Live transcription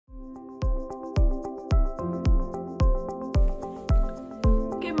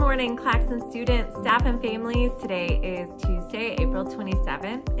morning, Claxton students, staff, and families. Today is Tuesday, April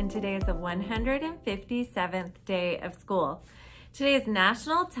 27th, and today is the 157th day of school. Today is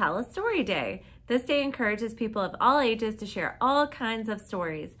National Tell a Story Day. This day encourages people of all ages to share all kinds of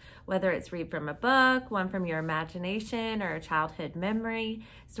stories, whether it's read from a book, one from your imagination, or a childhood memory.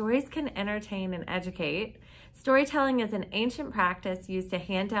 Stories can entertain and educate. Storytelling is an ancient practice used to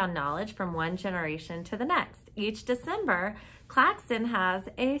hand down knowledge from one generation to the next. Each December, Claxton has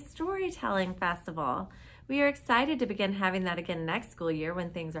a storytelling festival. We are excited to begin having that again next school year when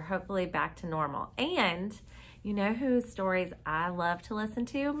things are hopefully back to normal. And you know whose stories I love to listen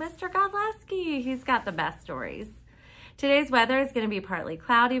to? Mr. Godleski. He's got the best stories. Today's weather is going to be partly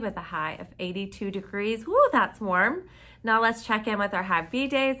cloudy with a high of 82 degrees. Woo, that's warm. Now let's check in with our High B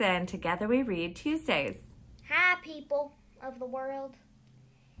days, and together we read Tuesdays. Hi people of the world,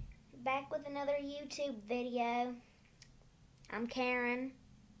 back with another YouTube video. I'm Karen,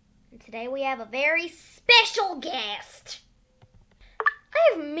 and today we have a very special guest.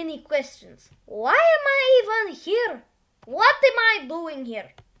 I have many questions. Why am I even here? What am I doing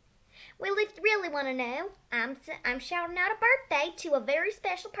here? Well, if you really want to know, I'm shouting out a birthday to a very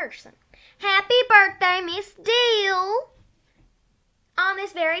special person. Happy birthday, Miss Deal! On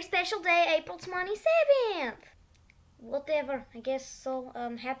this very special day, April 27th. Whatever, I guess so.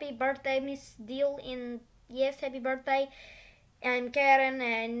 Happy birthday, Miss Deal. Yes, happy birthday. I'm Karen,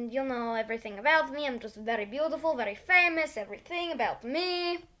 and you know everything about me. I'm just very beautiful, very famous, everything about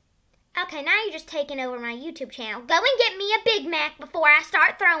me. Okay, now you're just taking over my YouTube channel. Go and get me a Big Mac before I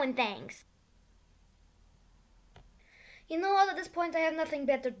start throwing things. You know what, at this point I have nothing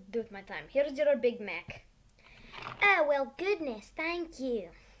better to do with my time. Here's your Big Mac. Oh, well, goodness, thank you.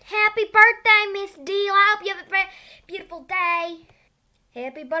 Happy birthday, Miss Deal. I hope you have a very beautiful day.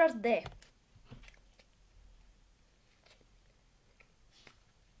 Happy birthday.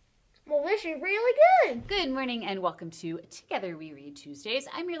 Well, this is really good. Good morning and welcome to Together We Read Tuesdays.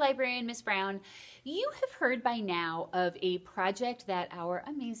 I'm your librarian, Miss Brown. You have heard by now of a project that our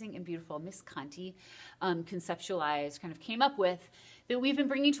amazing and beautiful Miss Conti conceptualized, kind of came up with, that we've been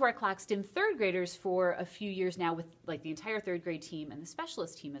bringing to our Claxton third graders for a few years now with like the entire third grade team and the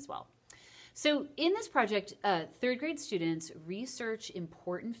specialist team as well. So in this project, third grade students research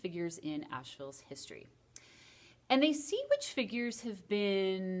important figures in Asheville's history. And they see which figures have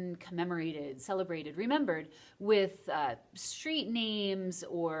been commemorated, celebrated, remembered with street names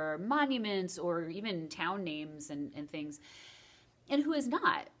or monuments or even town names and things, and who is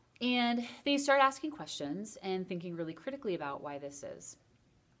not. And they start asking questions and thinking really critically about why this is.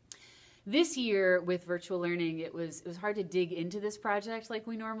 This year with virtual learning, it was hard to dig into this project like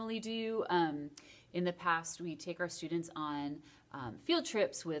we normally do. In the past, we take our students on field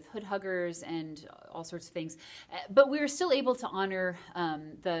trips with hood huggers and all sorts of things. But we were still able to honor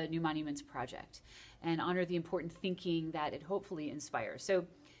the New Monuments Project and honor the important thinking that it hopefully inspires. So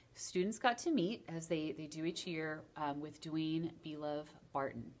students got to meet, as they do each year, with Dwayne B. Love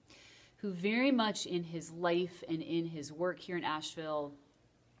Barton, who very much in his life and in his work here in Asheville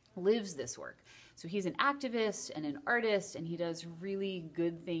lives this work. So he's an activist and an artist, and he does really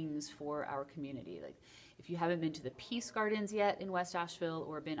good things for our community. Like, if you haven't been to the Peace Gardens yet in West Asheville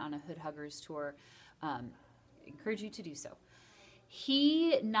or been on a Hood Huggers tour, I encourage you to do so.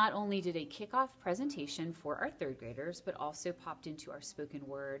 He not only did a kickoff presentation for our third graders, but also popped into our spoken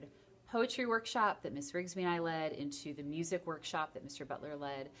word poetry workshop that Miss Rigsby and I led, into the music workshop that Mr. Butler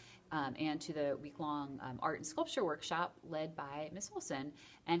led, and to the week-long art and sculpture workshop led by Miss Olson,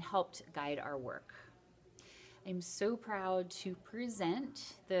 and helped guide our work. I'm so proud to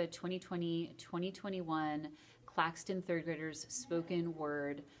present the 2020-2021 Claxton third graders spoken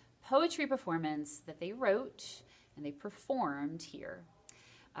word poetry performance that they wrote and they performed here.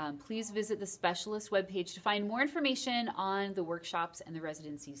 Please visit the specialist webpage to find more information on the workshops and the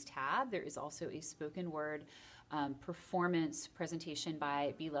residencies tab. There is also a spoken word performance presentation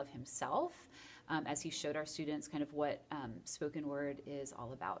by B. Love himself, as he showed our students kind of what spoken word is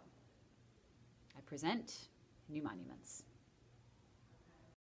all about. I present New Monuments.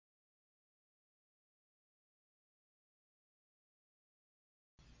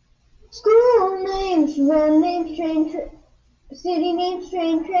 School names, run names, train, city names,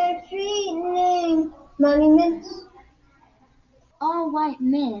 train track, street name, monuments. All white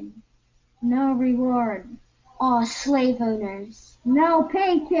men, no reward. All slave owners, no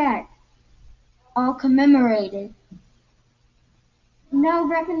paycheck. All commemorated, no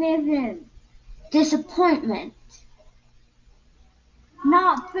recognition. Disappointment,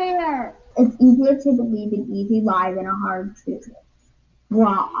 not fair. It's easier to believe an easy lie than a hard truth.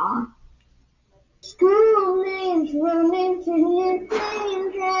 Raw. School names, names, road names, city names,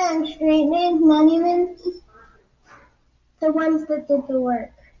 plane, track, street names, monuments. The ones that did the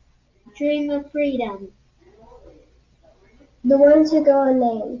work. Dream of freedom. The ones who go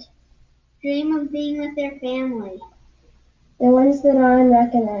unnamed. Dream of being with their family. The ones that are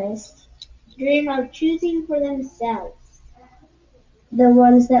unrecognized. Dream of choosing for themselves. The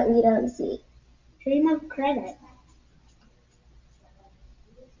ones that we don't see. Dream of credit.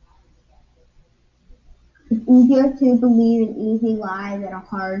 It's easier to believe an easy lie than a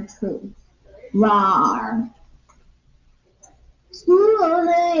hard truth. Rawr. School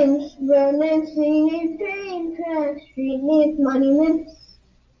names, road names, city names, train tracks, street names, monuments.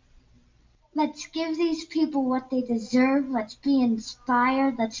 Let's give these people what they deserve. Let's be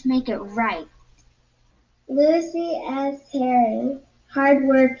inspired. Let's make it right. Lucy S. Herring,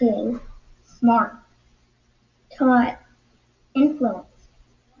 hardworking, smart, taught, influence,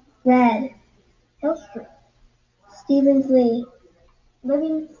 read, Hill Street, Stevens Lee,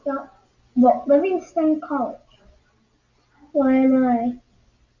 Livingston College, YMI,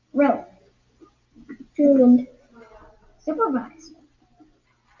 wrote, tuned, supervised,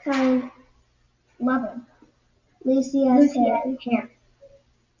 kind, loving, Lucy S. Herring.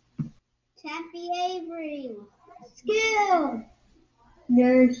 Tempe Avery. Skill.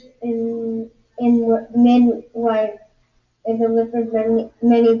 Nurse in midwife and delivered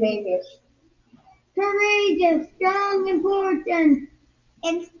many babies. Courageous, strong, important.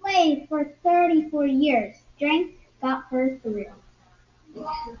 Enslaved for 34 years. Strength got her through.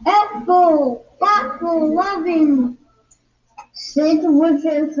 Helpful, thoughtful, loving. Saved the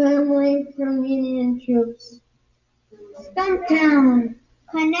Woodford family from Indian troops. Stumptown.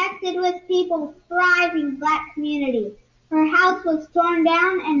 Connected with people, thriving black community. Her house was torn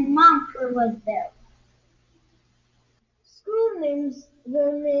down and Monster was built. School names,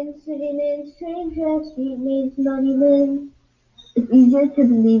 road names, city names, train tracks, street names, monuments. It's easier to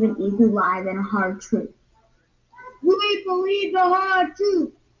believe an easy lie than a hard truth. We believe the hard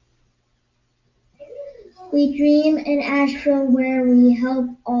truth. We dream and ask for where we help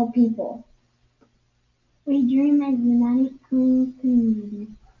all people. We dream as united clean community.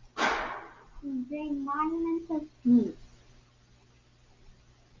 We dream monuments of peace.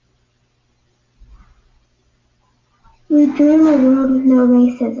 We dream a world with no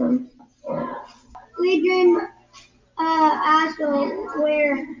racism. We dream also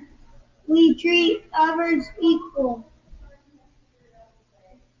where we treat others equal.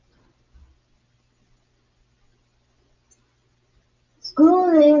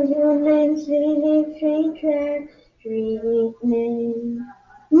 School names, road names, city names, train tracks, street names.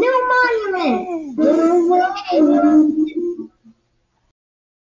 No monuments.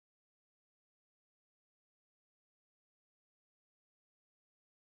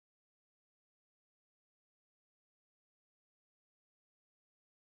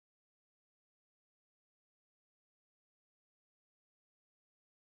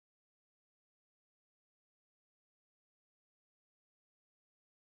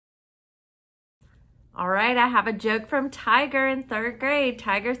 All right, I have a joke from Tiger in 3rd grade.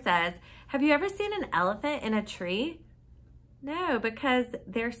 Tiger says, have you ever seen an elephant in a tree? No, because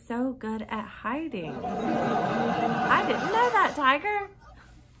they're so good at hiding. I didn't know that, Tiger.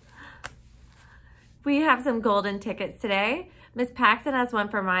 We have some golden tickets today. Miss Paxton has one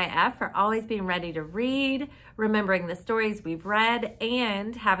for Maya F. for always being ready to read, remembering the stories we've read,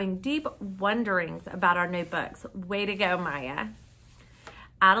 and having deep wonderings about our new books. Way to go, Maya.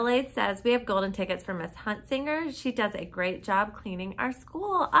 Adelaide says we have golden tickets for Miss Huntsinger. She does a great job cleaning our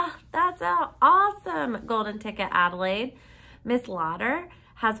school. Ah, that's an awesome golden ticket, Adelaide. Miss Lauder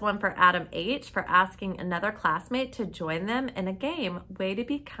has one for Adam H. for asking another classmate to join them in a game. Way to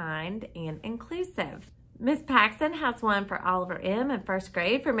be kind and inclusive. Miss Paxton has one for Oliver M. in 1st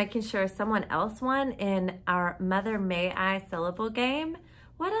grade for making sure someone else won in our Mother May I syllable game.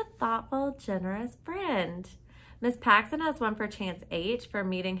 What a thoughtful, generous friend. Miss Paxton has one for Chance H. for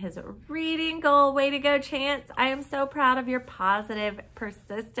meeting his reading goal. Way to go, Chance. I am so proud of your positive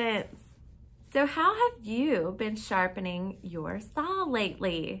persistence. So how have you been sharpening your saw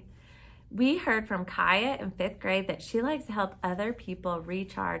lately? We heard from Kaya in 5th grade that she likes to help other people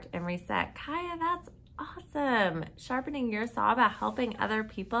recharge and reset. Kaya, that's awesome. Sharpening your saw by helping other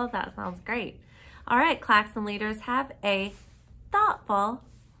people, that sounds great. All right, Claxton leaders, have a thoughtful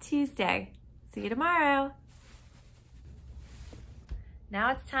Tuesday. See you tomorrow.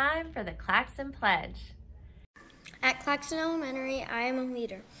 Now it's time for the Claxton Pledge. At Claxton Elementary, I am a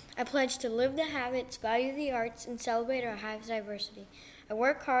leader. I pledge to live the habits, value the arts, and celebrate our hive's diversity. I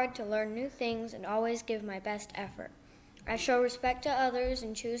work hard to learn new things and always give my best effort. I show respect to others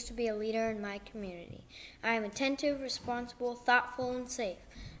and choose to be a leader in my community. I am attentive, responsible, thoughtful, and safe.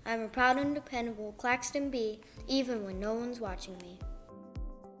 I am a proud and dependable Claxton Bee, even when no one's watching me.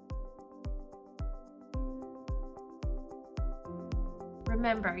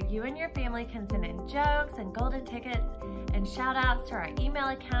 Remember, you and your family can send in jokes and golden tickets and shout outs to our email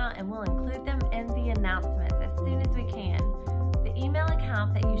account, and we'll include them in the announcements as soon as we can. The email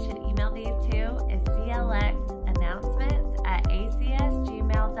account that you should email these to is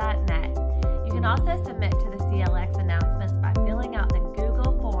clxannouncements@acsgmail.net. You can also submit to the CLX announcements by filling out the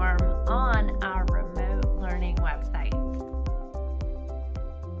Google form on our remote learning website.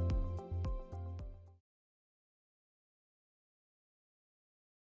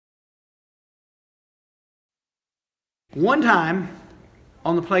 One time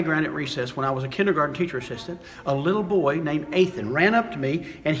on the playground at recess, when I was a kindergarten teacher assistant, a little boy named Ethan ran up to me,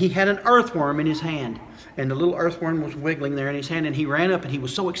 and he had an earthworm in his hand. And the little earthworm was wiggling there in his hand, and he ran up and he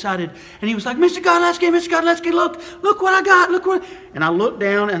was so excited, and he was like, Mr. Godlewski, look what I got, look what. And I looked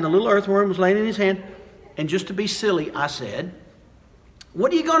down, and the little earthworm was laying in his hand, and just to be silly, I said,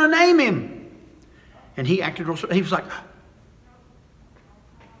 what are you going to name him? And he acted real, he was like,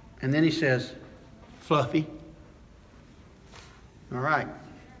 and then he says, Fluffy. All right.